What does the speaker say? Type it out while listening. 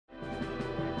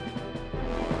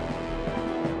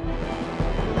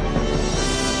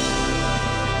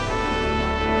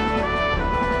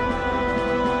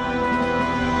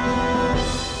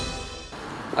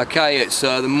Okay, it's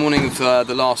the morning of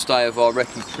the last day of our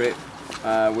recce trip.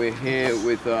 We're here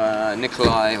with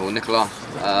Nikolai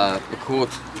Lacourt,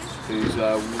 who's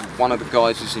one of the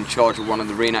guys who's in charge of one of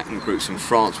the reenactment groups in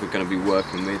France we're going to be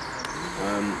working with.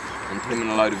 And him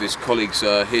and a load of his colleagues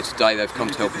are here today. They've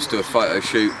come to help us do a photo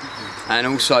shoot and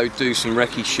also do some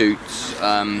recce shoots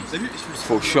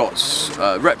for shots,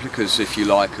 replicas if you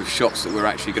like, of shots that we're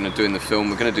actually going to do in the film.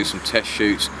 We're going to do some test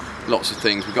shoots, lots of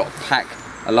things. We've got to pack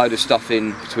a load of stuff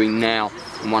in between now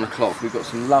and 1 o'clock. We've got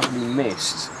some lovely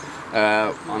mist,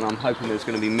 and I'm hoping there's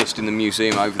going to be mist in the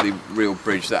museum over the real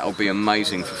bridge. That'll be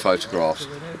amazing for photographs.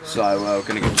 So we're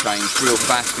going to get changed real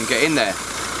fast and get in there.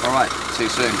 Alright, see you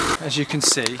soon. As you can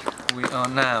see, we are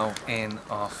now in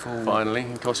our full finally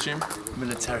in costume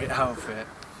military outfit,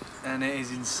 and it is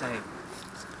insane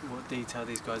what detail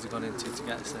these guys have gone into to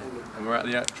get us there. and we're at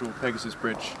the actual Pegasus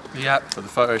bridge Yep. for the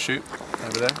photo shoot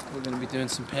over there. We're going to be doing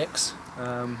some pics.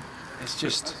 It's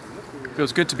just... It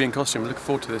feels good to be in costume. We're looking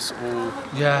forward to this all.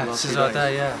 Yeah, this is our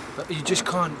day, yeah. But you just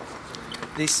can't...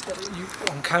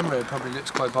 on camera it probably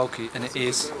looks quite bulky, and it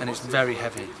is, and it's very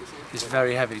heavy. It's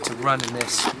very heavy. To run in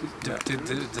this,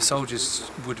 the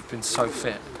soldiers would have been so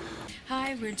fit.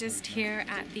 Hi, we're just here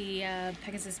at the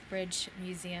Pegasus Bridge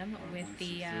Museum with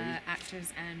the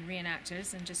actors and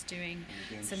reenactors, and just doing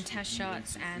some test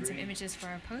shots and some images for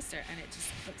our poster, and it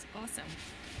just looks awesome.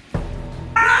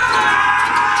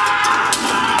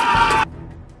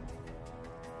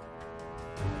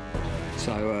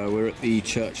 So we're at the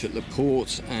church at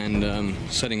Lacourt and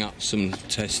setting up some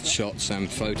test shots and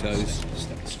photos.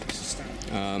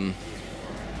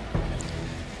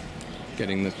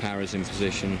 Getting the paras in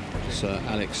position. Sir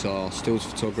Alex, our stills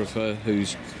photographer,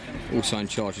 who's also in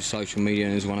charge of social media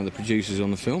and is one of the producers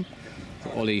on the film.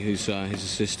 Ollie, who's his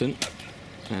assistant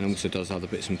and also does other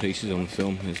bits and pieces on the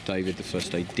film. There's David, the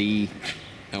first AD,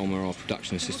 Elmer, our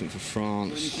production assistant for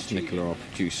France, Nicola, our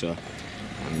producer,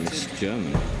 and Miss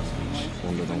German, who's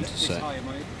wandered onto set.